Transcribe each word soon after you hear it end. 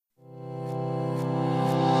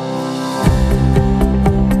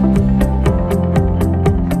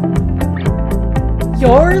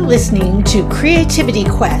You're listening to Creativity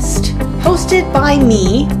Quest, hosted by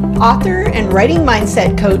me, author and writing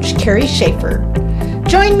mindset coach Carrie Schaefer.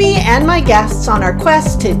 Join me and my guests on our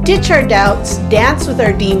quest to ditch our doubts, dance with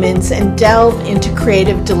our demons, and delve into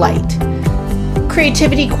creative delight.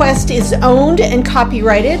 Creativity Quest is owned and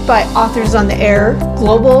copyrighted by Authors on the Air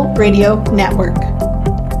Global Radio Network.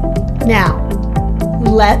 Now,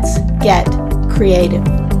 let's get creative.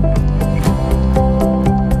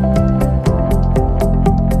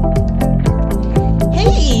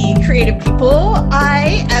 Hey, creative people.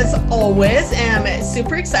 I, as always, am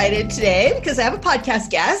super excited today because I have a podcast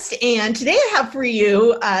guest. And today I have for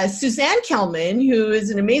you Suzanne Kelman, who is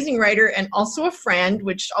an amazing writer and also a friend,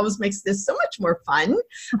 which always makes this so much more fun.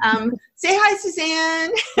 Say hi,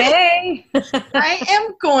 Suzanne. Hey. I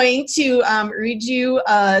am going to read you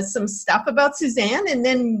some stuff about Suzanne, and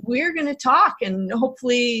then we're going to talk, and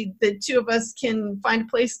hopefully the two of us can find a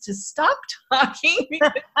place to stop talking.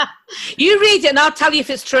 You read it and I'll tell you if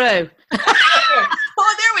it's true.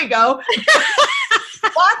 Oh, there we go.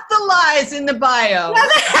 Spot the lies in the bio.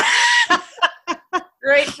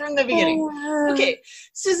 Right from the beginning. Okay,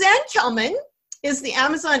 Suzanne Kelman is the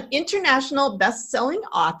Amazon International Best-Selling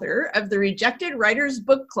Author of the Rejected Writers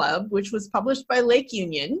Book Club, which was published by Lake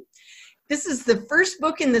Union. This is the first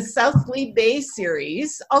book in the South Lee Bay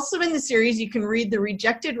series. Also in the series, you can read The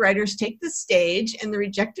Rejected Writers Take the Stage and The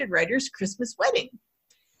Rejected Writers Christmas Wedding.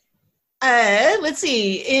 Let's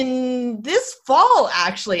see, in this fall,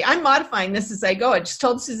 actually, I'm modifying this as I go. I just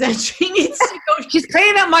told Suzanne she needs to go. She's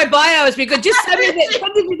cleaning up my bio as we go. Just send me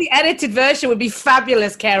the edited version would be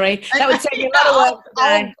fabulous, Carrie. That would take a lot of work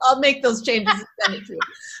today. I'll make those changes and send it to you.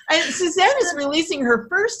 And Suzanne is releasing her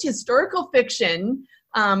first historical fiction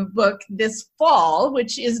book this fall,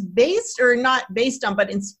 which is based, or not based on,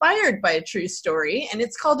 but inspired by a true story. And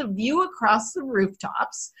it's called A View Across the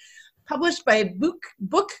Rooftops, published by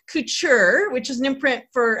Book Couture, which is an imprint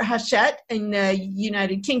for Hachette in the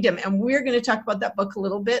United Kingdom. And we're going to talk about that book a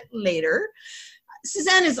little bit later.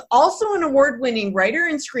 Suzanne is also an award-winning writer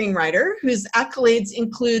and screenwriter whose accolades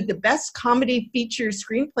include the Best Comedy Feature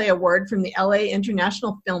Screenplay Award from the LA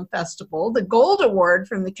International Film Festival, the Gold Award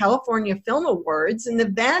from the California Film Awards, and the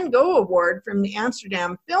Van Gogh Award from the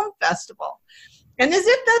Amsterdam Film Festival. And as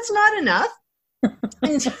if that's not enough,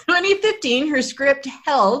 in 2015, her script,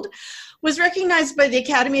 Held, was recognized by the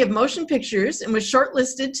Academy of Motion Pictures and was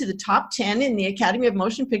shortlisted to the top 10 in the Academy of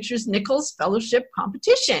Motion Pictures Nichols Fellowship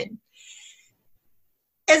competition.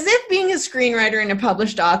 As if being a screenwriter and a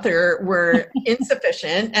published author were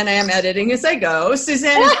insufficient, and I am editing as I go,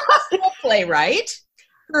 Suzanne is also a playwright.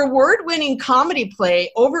 Her award-winning comedy play,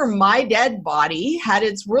 Over My Dead Body, had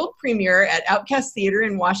its world premiere at Outcast Theater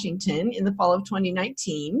in Washington in the fall of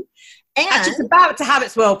 2019. And it's about to have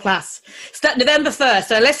its world class. Start November 1st.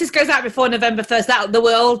 So unless this goes out before November 1st, the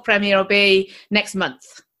world premiere will be next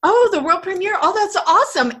month. Oh, the world premiere. Oh, that's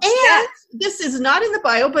awesome. And This is not in the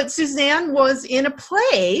bio, but Suzanne was in a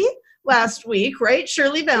play last week, right?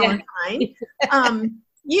 Shirley Valentine. Yeah.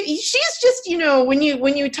 She's just, when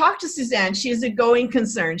you talk to Suzanne, she is a going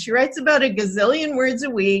concern. She writes about a gazillion words a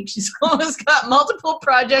week. She's always got multiple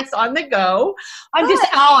projects on the go. I'm just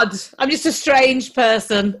odd. I'm just a strange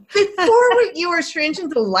person. You were strange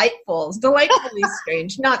and delightful. Delightfully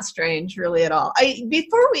strange. Not strange, really, at all.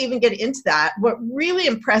 Before we even get into that, what really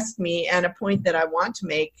impressed me, and a point that I want to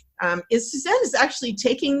make, is Suzanne is actually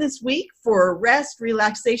taking this week for rest,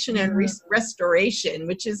 relaxation, and restoration,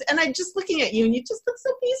 and I'm just looking at you, and you just look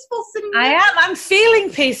so peaceful sitting there. I am. I'm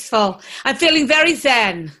feeling peaceful. I'm feeling very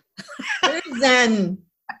zen. Very zen.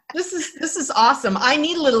 This is awesome. I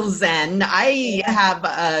need a little zen. I have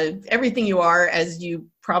everything you are, as you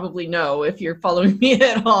probably know if you're following me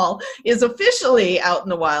at all, is officially out in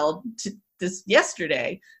the wild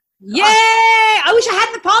yesterday. Yay! I wish I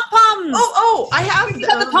had the pom-poms. Oh, I have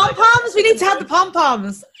the pom-poms. We need to have the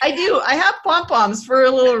pom-poms. I do. I have pom-poms for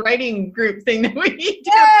a little writing group thing that we need to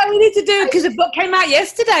do. Yeah, we need to do, because the book came out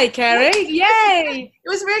yesterday, Carrie. Yay! It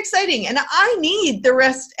was very exciting. And I need the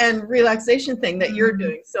rest and relaxation thing that you're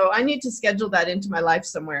doing. So I need to schedule that into my life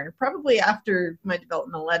somewhere, probably after my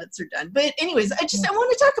developmental edits are done. But anyways, I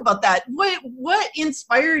want to talk about that. What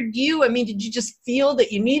inspired you? I mean, did you just feel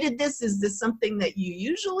that you needed this? Is this something that you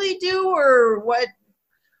usually do, or what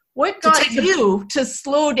got you to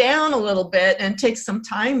slow down a little bit and take some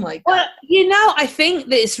time like that? Well, I think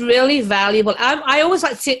that it's really valuable. I always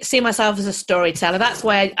like to see myself as a storyteller. That's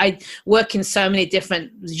why I work in so many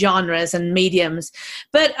different genres and mediums.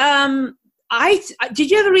 But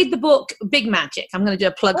did you ever read the book Big Magic? I'm going to do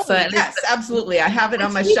a plug for it. Yes, absolutely. I have it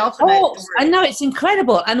on my shelf. I know, it's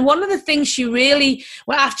incredible. And one of the things she really,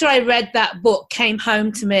 well, after I read that book, came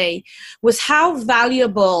home to me was how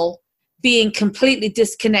valuable being completely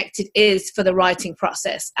disconnected is for the writing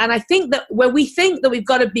process. And I think that where we think that we've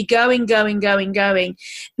got to be going, and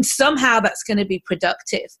somehow that's going to be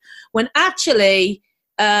productive, when actually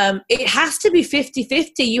it has to be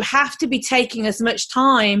 50-50. You have to be taking as much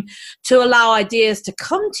time to allow ideas to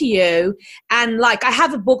come to you. And like, I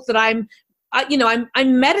have a book that I'm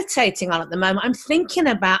meditating on at the moment. I'm thinking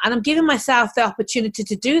about, and I'm giving myself the opportunity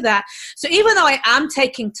to do that. So even though I am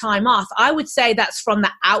taking time off, I would say that's from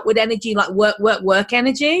the outward energy, like work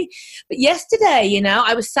energy. But yesterday,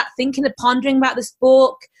 I was sat thinking and pondering about this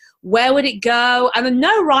book. Where would it go? And then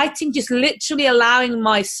no writing, just literally allowing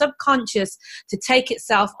my subconscious to take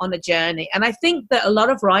itself on a journey. And I think that a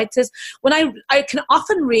lot of writers, when I can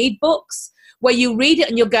often read books where you read it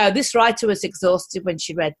and you'll go, this writer was exhausted when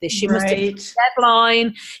she read this. She must have hit a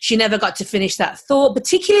deadline. She never got to finish that thought,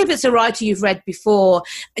 particularly if it's a writer you've read before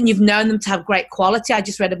and you've known them to have great quality. I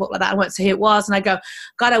just read a book like that. I won't say who it was. And I go,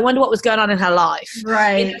 God, I wonder what was going on in her life.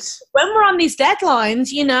 Right. When we're on these deadlines,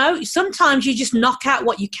 sometimes you just knock out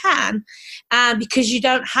what you can because you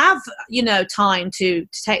don't have, time to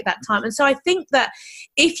take that time. And so I think that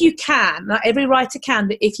if you can, not every writer can,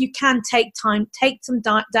 but if you can take time, take some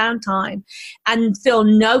downtime and feel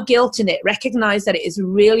no guilt in it, recognize that it is a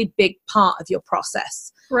really big part of your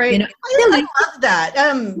process. Right. I love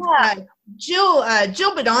that. Jill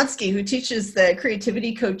Badonsky, who teaches the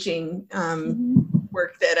creativity coaching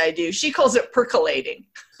work that I do, she calls it percolating.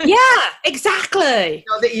 Yeah, exactly.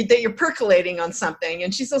 That you're percolating on something,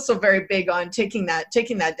 and she's also very big on taking that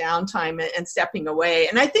downtime and stepping away.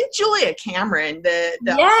 And I think Julia Cameron,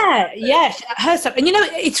 her stuff, and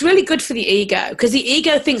it's really good for the ego because the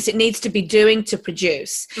ego thinks it needs to be doing to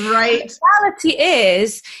produce. Right. The reality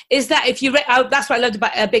is that if you read, that's what I loved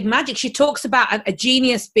about Big Magic. She talks about a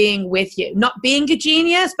genius being with you, not being a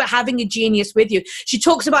genius, but having a genius with you. She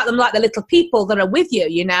talks about them like the little people that are with you,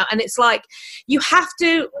 and it's like you have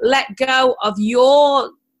to let go of your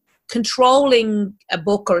controlling a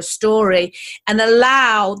book or a story and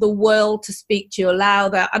allow the world to speak to you, allow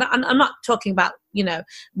that. And I'm not talking about,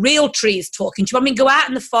 real trees talking to you. I mean, go out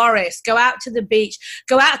in the forest, go out to the beach,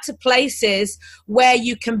 go out to places where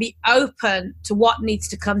you can be open to what needs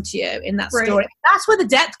to come to you in that story. That's where the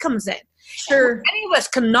depth comes in. Sure. Any of us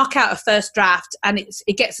can knock out a first draft and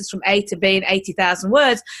it gets us from A to B in 80,000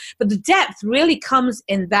 words, but the depth really comes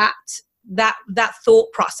in that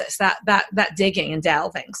thought process, that digging and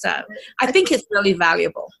delving. So I think it's really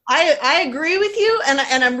valuable. I agree with you,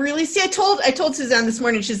 and I'm really I told Suzanne this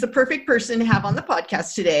morning she's the perfect person to have on the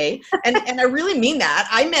podcast today, and I really mean that.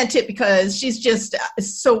 I meant it because she's just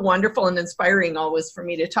so wonderful and inspiring always for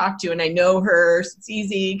me to talk to, and I know her, so it's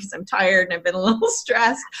easy because I'm tired and I've been a little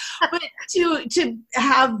stressed. But to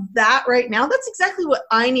have that right now, that's exactly what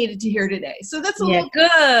I needed to hear today. So that's a little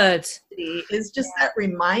good. Is just that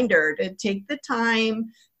reminder to take the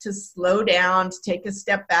time to slow down, to take a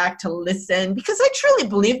step back, to listen, because I truly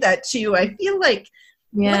believe that too. I feel like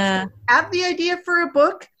once you have the idea for a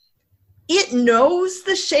book, it knows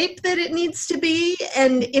the shape that it needs to be,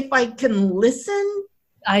 and if I can listen,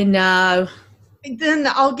 I know, then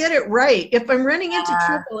I'll get it right. If I'm running into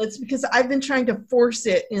trouble, it's because I've been trying to force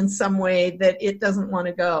it in some way that it doesn't want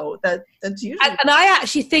to go. That's usually. And I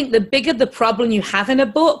actually think the bigger the problem you have in a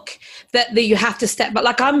book, that you have to step back.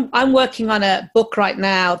 Like I'm working on a book right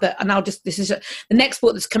now this is the next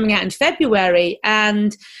book that's coming out in February.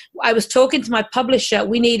 And I was talking to my publisher.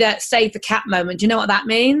 We need a save the cat moment. Do you know what that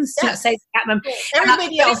means? Yes. Save the cat moment.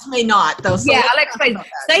 Everybody else may not, though. So I'll explain.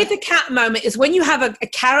 Save the cat moment is when you have a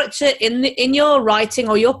character in your writing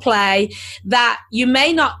or your play that you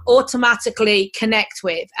may not automatically connect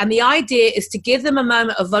with, and the idea is to give them a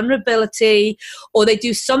moment of vulnerability, or they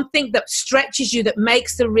do something that stretches you, that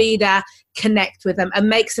makes the reader connect with them and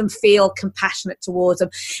makes them feel compassionate towards them.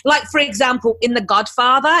 Like, for example, in The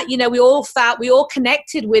Godfather, we all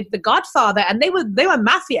connected with the Godfather, and they were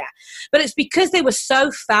mafia, but it's because they were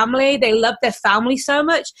so family, they loved their family so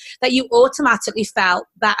much that you automatically felt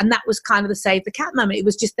that, and that was kind of the save the cat moment. It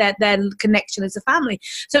was just their connection as a family.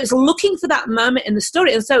 So it's looking for that moment in the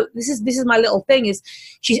story. And so this is my little thing is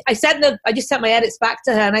I just sent my edits back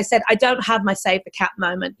to her and I said, I don't have my save the cat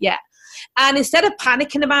moment yet. And instead of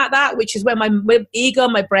panicking about that, which is where my ego,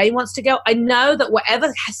 my brain wants to go, I know that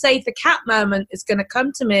whatever save the cat moment is going to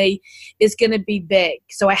come to me is going to be big.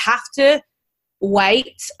 So I have to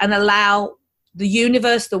wait and allow the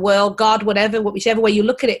universe, the world, God, whichever way you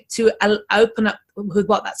look at it, to open up with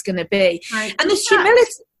what that's going to be. Right. And this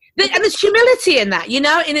humility. And there's humility in that,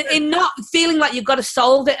 in not feeling like you've got to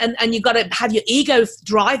solve it and you've got to have your ego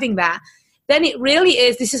driving that. Then it really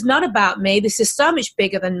is, this is not about me. This is so much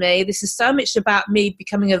bigger than me. This is so much about me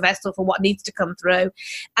becoming a vessel for what needs to come through.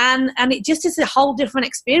 And it just is a whole different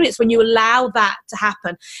experience when you allow that to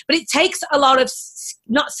happen. But it takes a lot of,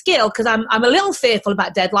 not skill, because I'm a little fearful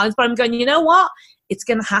about deadlines, but I'm going, you know what? It's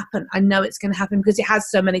going to happen. I know it's going to happen because it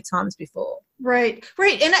has so many times before. Right.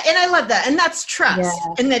 And I love that. And that's trust.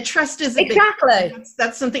 Yeah. And that trust is exactly.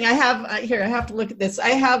 That's something I have here. I have to look at this. I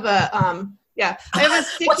have a, I have a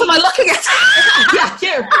sticky. What am I looking at? Yeah,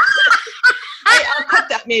 here. I'll cut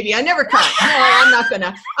that maybe. I never cut. No, I'm not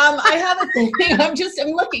gonna. I have a thing. I'm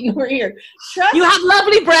looking over here. Trust. You have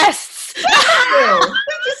lovely breasts.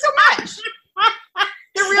 Thank you so much.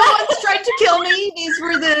 The real ones tried to kill me. These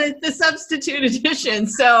were the substitute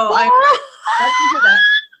editions. So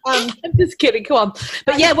I'm just kidding. Come on.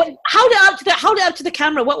 But yeah, hold it up to the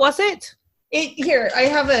camera. What was it? Here, I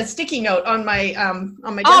have a sticky note on my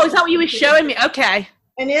Oh, is that what you were showing me? Okay.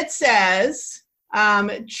 And it says,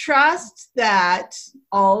 trust that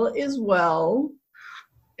all is well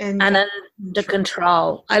and under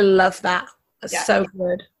control. I love that. That's so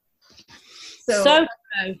good. So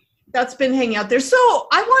good. That's been hanging out there. So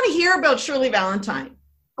I want to hear about Shirley Valentine.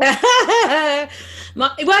 Well,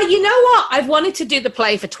 you know what? I've wanted to do the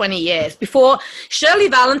play for 20 years. Before Shirley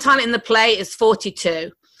Valentine in the play is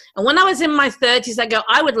 42. And when I was in my 30s,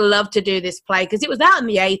 I would love to do this play because it was out in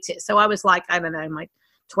the 80s. So I was like, I don't know, my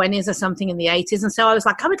 20s or something in the 80s. And so I was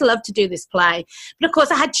like, I would love to do this play. But of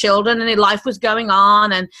course I had children and life was going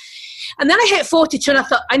on. And then I hit 42 and I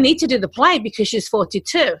thought, I need to do the play because she's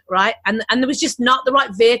 42, right? And there was just not the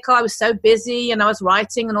right vehicle. I was so busy and I was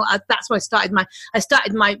writing and all. That's when I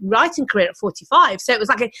started my writing career at 45. So it was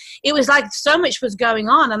like so much was going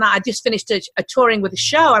on. And I just finished a touring with a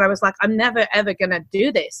show and I was like, I'm never, ever going to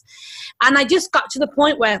do this. And I just got to the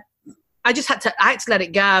point where I had to let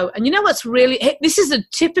it go. And you know what's really, this is a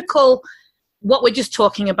typical, what we're just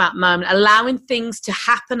talking about moment, allowing things to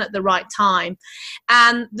happen at the right time.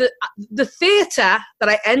 And the theatre that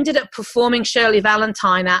I ended up performing Shirley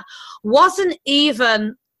Valentine at wasn't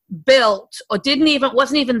even built or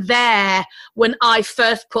wasn't even there when I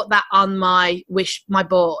first put that on my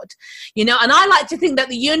board, and I like to think that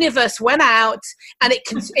the universe went out and it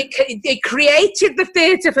created the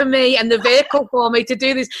theatre for me and the vehicle for me to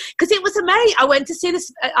do this, because it was amazing. I went to see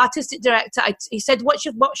this artistic director. He said, what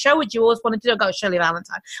show would you always want to do? I go, Shirley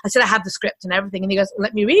Valentine. I said, I have the script and everything. And he goes,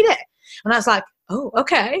 let me read it. And I was like, oh,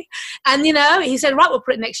 okay. And he said, right, we'll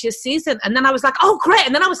put it next year's season. And then I was like, oh, great.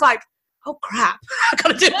 And then I was like, oh crap, I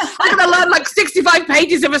gotta learn like 65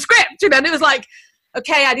 pages of a script, and it was like,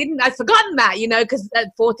 okay, I'd forgotten that, because at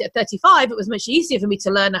 35 it was much easier for me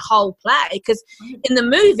to learn a whole play, because in the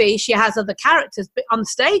movie she has other characters, but on the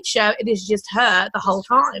stage show it is just her the whole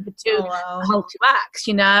time, the whole 2 acts,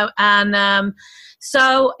 and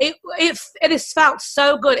so it has felt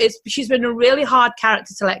so good. She's been a really hard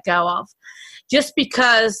character to let go of, just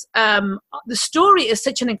because the story is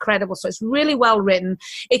such an incredible story. It's really well written.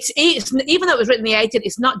 It's even though it was written in the 80s,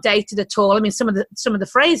 it's not dated at all. I mean, some of the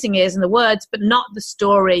phrasing is and the words, but not the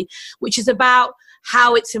story, which is about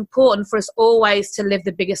how it's important for us always to live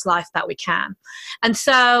the biggest life that we can. And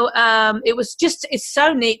so it's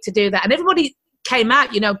so neat to do that. And everybody came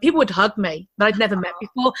out, people would hug me that I'd never met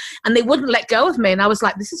before, and they wouldn't let go of me. And I was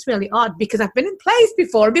like, this is really odd, because I've been in plays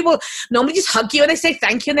before and people normally just hug you and they say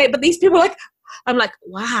thank you, but these people I'm like,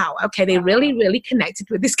 wow, okay, they really, really connected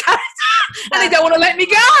with this character and they don't want to let me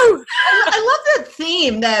go. I love that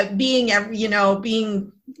theme, that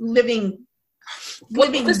living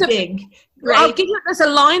big. Right? There's a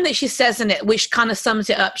line that she says in it which kind of sums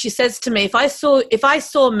it up. She says to me, if I saw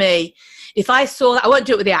that, I won't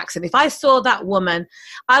do it with the accent. If I saw that woman,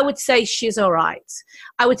 I would say she's all right.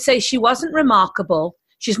 I would say she wasn't remarkable.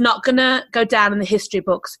 She's not going to go down in the history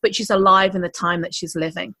books, but she's alive in the time that she's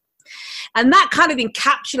living. And that kind of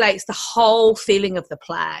encapsulates the whole feeling of the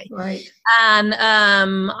play. Right. And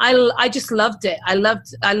I just loved it. I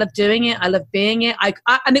loved doing it. I loved being it.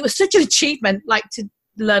 And it was such an achievement, to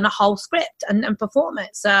learn a whole script and perform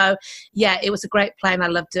it. So yeah, it was a great play and I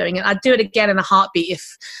loved doing it. I'd do it again in a heartbeat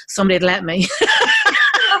if somebody had let me.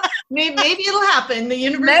 Maybe it'll happen. The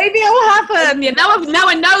universe. Maybe it'll happen. Now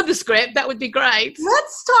I know the script. That would be great.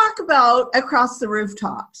 Let's talk about Across the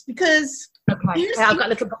Rooftops, because here's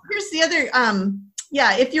the other.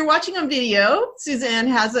 If you're watching on video, Suzanne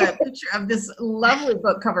has a picture of this lovely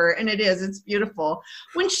book cover, and it's beautiful.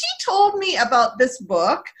 When she told me about this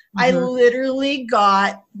book, I literally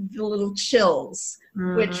got the little chills,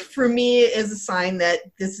 which for me is a sign that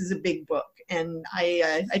this is a big book. and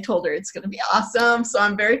I told her it's going to be awesome. So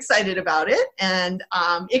I'm very excited about it. And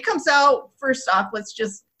it comes out, first off, let's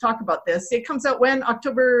just talk about this. It comes out when?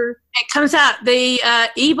 October? It comes out, the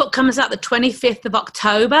ebook comes out the 25th of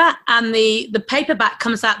October, and the paperback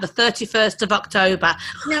comes out the 31st of October,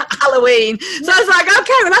 Halloween. So I was like,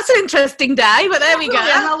 okay, well, that's an interesting day, but there we go. A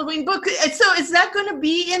Halloween book. So is that going to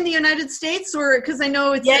be in the United States, or because I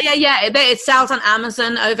know it's... Yeah. It sells on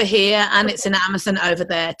Amazon over here, and it's in Amazon over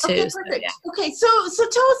there too. Okay, perfect. Okay, so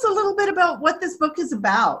tell us a little bit about what this book is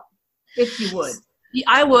about, if you would.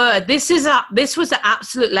 I would. This was an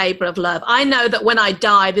absolute labor of love. I know that when I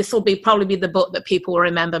die, this will probably be the book that people will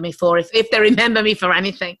remember me for, if they remember me for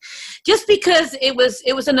anything. Just because it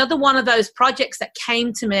was another one of those projects that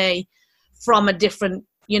came to me from a different,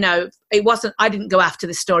 I didn't go after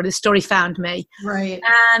this story. The story found me. Right.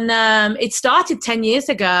 And it started 10 years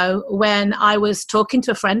ago when I was talking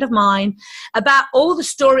to a friend of mine about all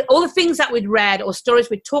the things that we'd read or stories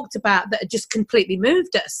we'd talked about that had just completely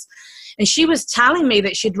moved us. And she was telling me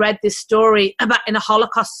that she'd read this story about in a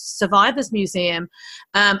Holocaust survivors museum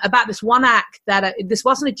about this one act that this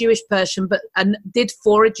wasn't a Jewish person, but did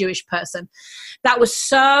for a Jewish person. That was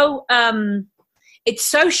so... it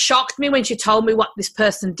so shocked me when she told me what this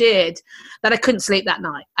person did that I couldn't sleep that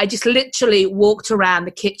night. I just literally walked around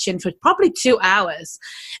the kitchen for probably 2 hours.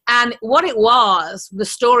 And what it was, the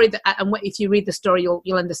story, and if you read the story,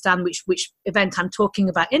 you'll understand which event I'm talking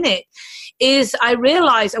about in it, is I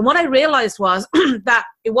realized was that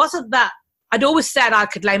it wasn't that I'd always said I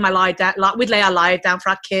could lay my lie down, like we'd lay our lives down for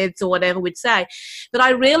our kids or whatever we'd say. But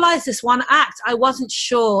I realized this one act, I wasn't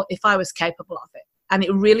sure if I was capable of it. And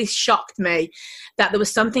it really shocked me that there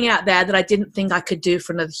was something out there that I didn't think I could do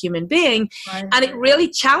for another human being. Right. And it really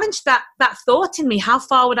challenged that thought in me. How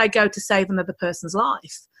far would I go to save another person's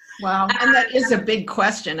life? Wow. And that is a big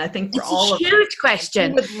question, I think, for all of us. It's a huge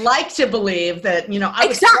question. I would like to believe that,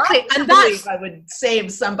 I would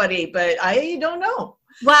save somebody, but I don't know.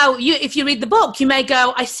 Well, if you read the book, you may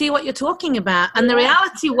go, I see what you're talking about. And the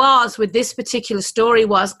reality was with this particular story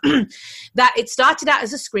was that it started out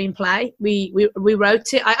as a screenplay. We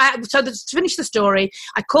wrote it. So to finish the story,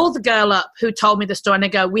 I called the girl up who told me the story, and I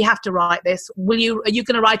go, we have to write this. Are you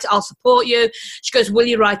going to write it? I'll support you. She goes, will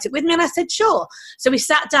you write it with me? And I said, sure. So we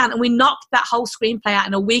sat down and we knocked that whole screenplay out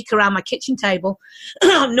in a week around my kitchen table.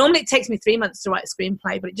 Normally it takes me 3 months to write a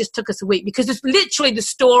screenplay, but it just took us a week because it's literally the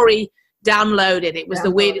story downloaded. It was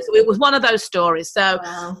the weirdest. It was one of those stories. So,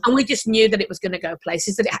 and we just knew that it was going to go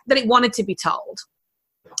places, that it wanted to be told.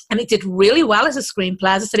 And it did really well as a screenplay.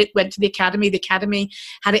 As I said, it went to the Academy. The Academy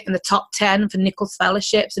had it in the top 10 for Nichols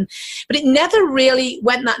Fellowships. But it never really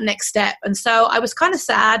went that next step. And so I was kind of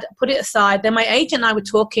sad, put it aside. Then my agent and I were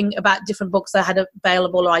talking about different books I had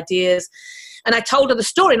available or ideas. And I told her the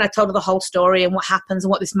story, and I told her the whole story and what happens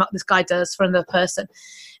and what this guy does for another person.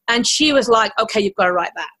 And she was like, okay, you've got to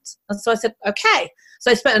write that. And so I said, okay. So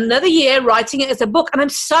I spent another year writing it as a book, and I'm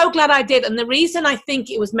so glad I did. And the reason I think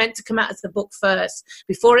it was meant to come out as a book first,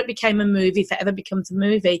 before it became a movie, if it ever becomes a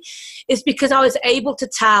movie, is because I was able to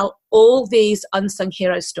tell all these unsung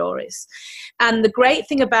hero stories. And the great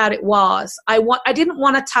thing about it was I didn't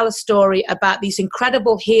want to tell a story about these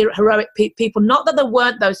incredible heroic people, not that there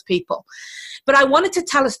weren't those people, but I wanted to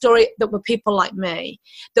tell a story that were people like me,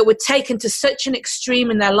 that were taken to such an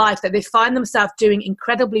extreme in their life that they find themselves doing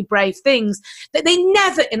incredibly brave things that they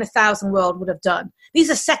never in 1,000 world would have done.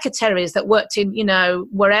 These are secretaries that worked in,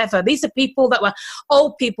 wherever. These are people that were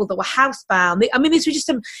old people that were housebound.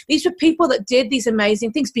 These were people that did these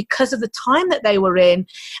amazing things because of the time that they were in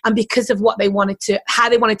and because of how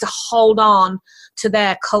they wanted to hold on to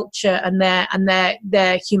their culture and their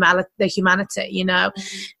humanity,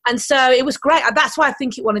 And so it was great. That's why I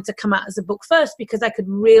think it wanted to come out as a book first, because I could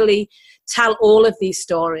really tell all of these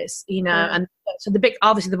stories, And so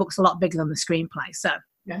obviously the book's a lot bigger than the screenplay. So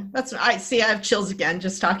yeah, that's I see. I have chills again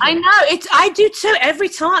just talking. I know I do too every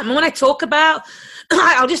time. And when I talk about,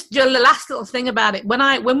 I'll just do the last little thing about it.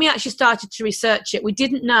 When we actually started to research it, we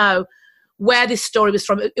didn't know where this story was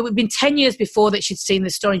from. It would have been 10 years before that she'd seen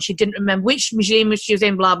this story, and she didn't remember which museum she was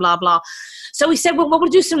in, blah, blah, blah. So we said, well, we'll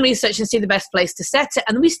do some research and see the best place to set it.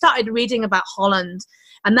 And we started reading about Holland,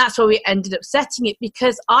 and that's where we ended up setting it,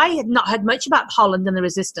 because I had not heard much about Holland and the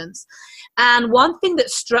resistance. And one thing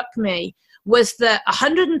that struck me was that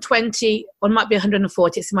 120, or it might be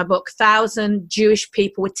 140, it's in my book, 1,000 Jewish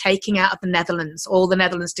people were taken out of the Netherlands, all the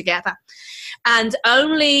Netherlands together. And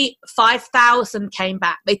only 5,000 came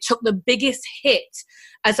back. They took the biggest hit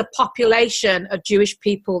as a population of Jewish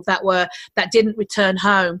people that didn't return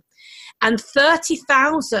home. And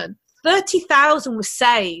 30,000 were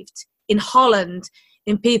saved in Holland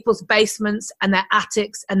in people's basements and their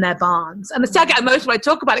attics and their barns. And I get emotional when I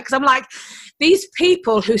talk about it, because I'm like, these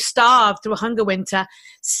people who starved through a hunger winter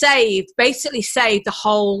basically saved the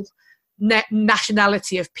whole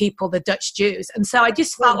nationality of people, the Dutch Jews. And so I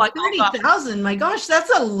just felt like 30,000. My gosh,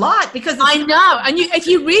 that's a lot. Because I know. And if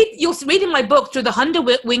you read, you'll read in my book, through the hunger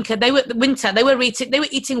winter, they were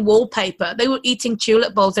eating wallpaper, they were eating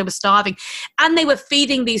tulip bulbs, they were starving, and they were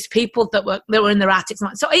feeding these people that were in their attics.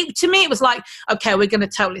 So to me, it was like, okay, we're going to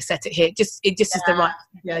totally set it here. It just is the right.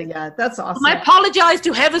 Yeah, that's awesome. I apologize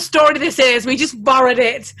to whoever story this is. We just borrowed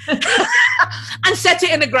it and set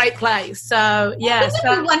it in a great place. So yeah, wouldn't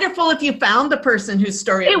it be wonderful if you found the person whose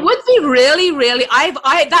story it would be really, really.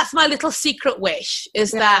 That's my little secret wish,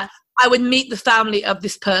 is that I would meet the family of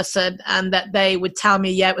this person and that they would tell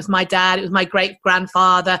me, yeah, it was my dad, it was my great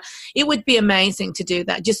grandfather. It would be amazing to do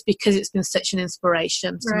that, just because it's been such an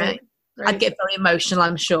inspiration to me. Right. I'd get very emotional,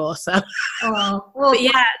 I'm sure. So, well, but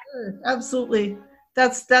yeah, absolutely.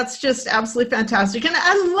 That's just absolutely fantastic. And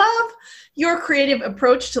I love your creative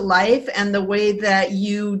approach to life and the way that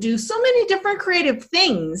you do so many different creative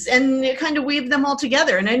things and kind of weave them all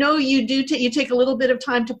together. And I know you do you take a little bit of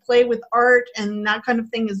time to play with art and that kind of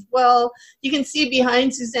thing as well. You can see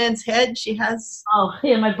behind Suzanne's head, she has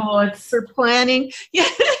here my boards for planning. Yeah.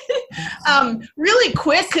 Really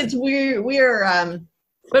quick, because we're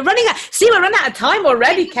running out of time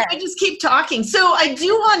already, Kat. I just keep talking. So I do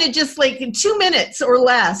want to just, like, in 2 minutes or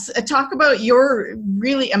less, talk about your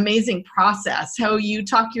really amazing process, how you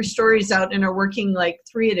talk your stories out and are working like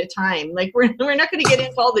 3 at a time. Like, we're not going to get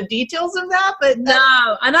into all the details of that, but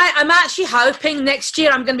no. And I'm actually hoping next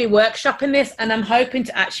year I'm going to be workshopping this, and I'm hoping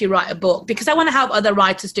to actually write a book, because I want to help other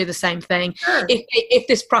writers do the same thing. Sure. If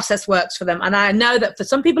this process works for them. And I know that for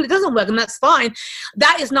some people it doesn't work, and that's fine.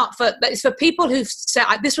 That is for people who've said,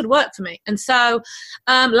 this would work for me. And so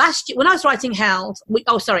last year when I was writing Held,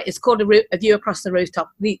 it's called A View Across the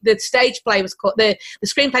Rooftop. The stage play was called, the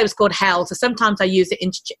screenplay was called Held. So sometimes I use it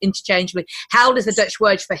interchangeably. Held is the Dutch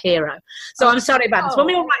word for hero. So I'm sorry about this. When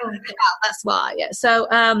we were writing Held, that's why. Yeah. So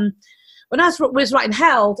when I was writing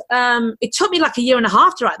Held, it took me like a year and a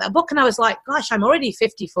half to write that book. And I was like, gosh, I'm already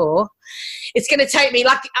 54. It's going to take me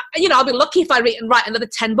I'll be lucky if I write another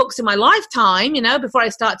 10 books in my lifetime, before I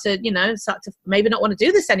start to maybe not want to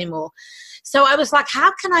do this anymore. So I was like,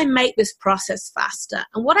 how can I make this process faster?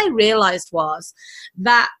 And what I realized was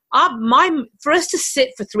that for us to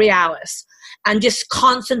sit for 3 hours and just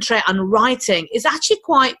concentrate on writing is actually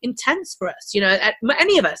quite intense for us,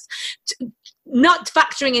 any of us. Not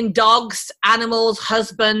factoring in dogs, animals,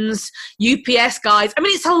 husbands, UPS guys. I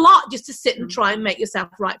mean, it's a lot just to sit and try and make yourself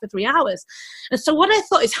write for 3 hours. And so what I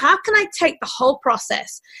thought is, how can I take the whole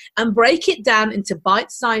process and break it down into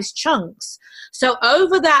bite-sized chunks? So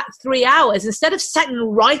over that 3 hours, instead of sitting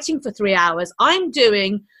and writing for 3 hours, I'm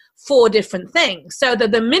doing 4 different things. So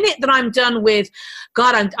that the minute that I'm done with,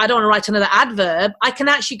 God, I don't want to write another adverb, I can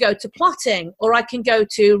actually go to plotting, or I can go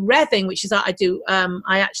to revving, which is I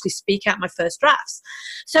actually speak out my first drafts.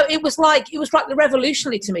 So it was like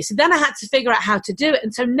revolutionary to me. So then I had to figure out how to do it.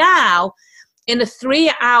 And so now, in a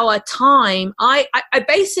 3 hour time, I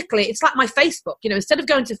basically, it's like my Facebook, instead of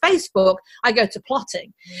going to Facebook, I go to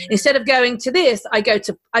plotting. Instead of going to this, I go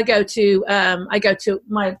to my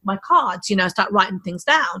cards, start writing things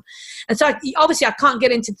down. And so obviously I can't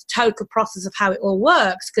get into the total process of how it all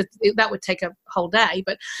works, because that would take a whole day.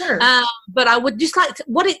 But, sure. But I would just like to,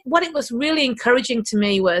 what it was really encouraging to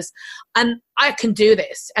me was, and I can do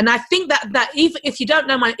this. And I think that even if you don't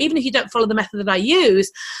follow the method that I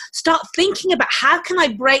use, start thinking about how can I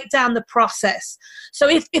break down the process. So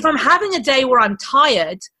if I'm having a day where I'm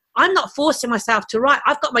tired, I'm not forcing myself to write.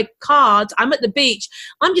 I've got my cards. I'm at the beach.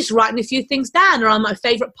 I'm just writing a few things down, or I'm at my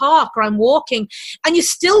favorite park, or I'm walking. And you're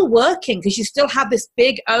still working because you still have this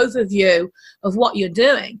big overview of what you're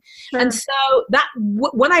doing. Sure. And so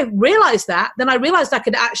when I realized that, then I realized I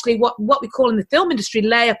could actually what we call in the film industry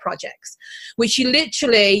layer projects, which you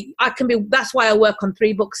literally, that's why I work on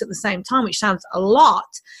 3 books at the same time, which sounds a lot.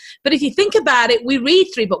 But if you think about it, we read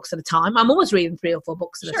 3 books at a time. I'm always reading 3 or 4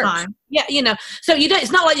 books at a time. Yeah, so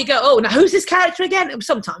it's not like you go, oh, now who's this character again?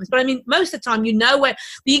 Sometimes, but I mean, most of the time, where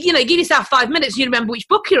you give yourself 5 minutes, you remember which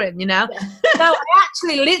book you're in, Yeah. So I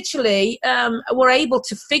actually literally were able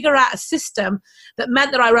to figure out a system that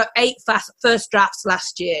meant that I wrote 8 first drafts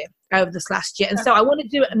over this last year. And so I want to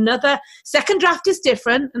do another. Second draft is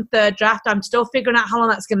different, and third draft, I'm still figuring out how long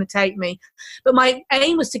that's going to take me. But my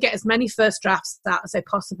aim was to get as many first drafts out as I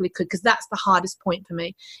possibly could, because that's the hardest point for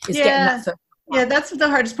me, is getting that first. Yeah, that's the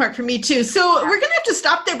hardest part for me too. So we're going to have to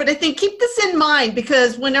stop there, but I think keep this in mind,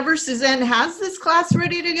 because whenever Suzanne has this class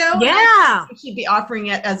ready to go, yeah, she'd be offering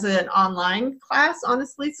it as an online class,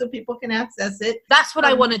 honestly, so people can access it. That's what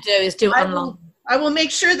I want to do, is do it online. I will make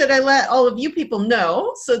sure that I let all of you people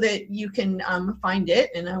know so that you can find it,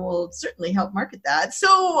 and I will certainly help market that.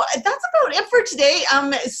 So that's about it for today.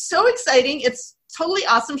 It's so exciting. It's totally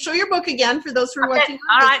awesome. Show your book again for those who are watching.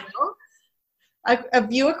 All right. A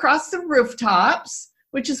view across the rooftops,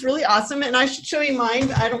 which is really awesome. And I should show you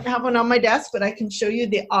mine. I don't have one on my desk, but I can show you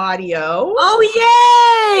the audio.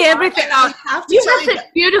 Oh, yay! Everything. You have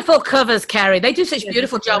such beautiful covers, Carrie. They do such a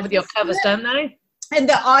beautiful job with your covers, don't they? And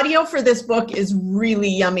the audio for this book is really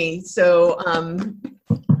yummy. So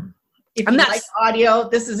if you like audio,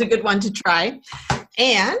 this is a good one to try.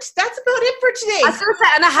 And that's about it for today. I was going to say,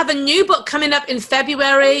 and I have a new book coming up in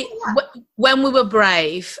February, When We Were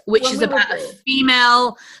Brave, which is about a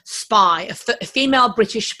female spy, a female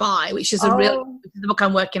British spy, which is the book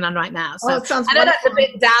I'm working on right now. So it sounds I know that's a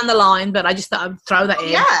bit down the line, but I just thought I'd throw that in.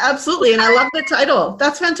 Yeah, absolutely. And I love the title.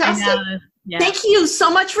 That's fantastic. Yeah. Thank you so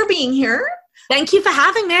much for being here. Thank you for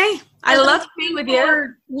having me. I love being with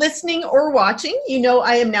you. Listening or watching,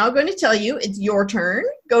 I am now going to tell you it's your turn.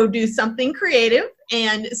 Go do something creative.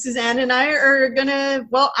 And Suzanne and I are going to,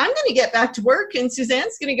 I'm going to get back to work, and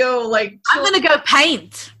Suzanne's going to go I'm going to go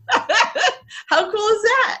paint. How cool is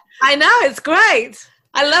that? I know, it's great.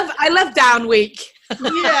 I love down week.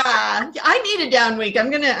 Yeah, I need a down week. I'm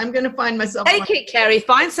gonna find myself. Take it, Carrie.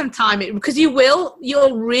 Find some time, because you'll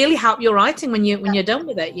really help your writing when you're done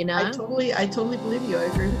with it. I totally believe you. I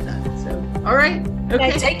agree with that. So, all right.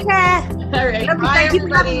 Okay. Take care. All right. Bye,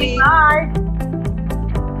 everybody. Bye.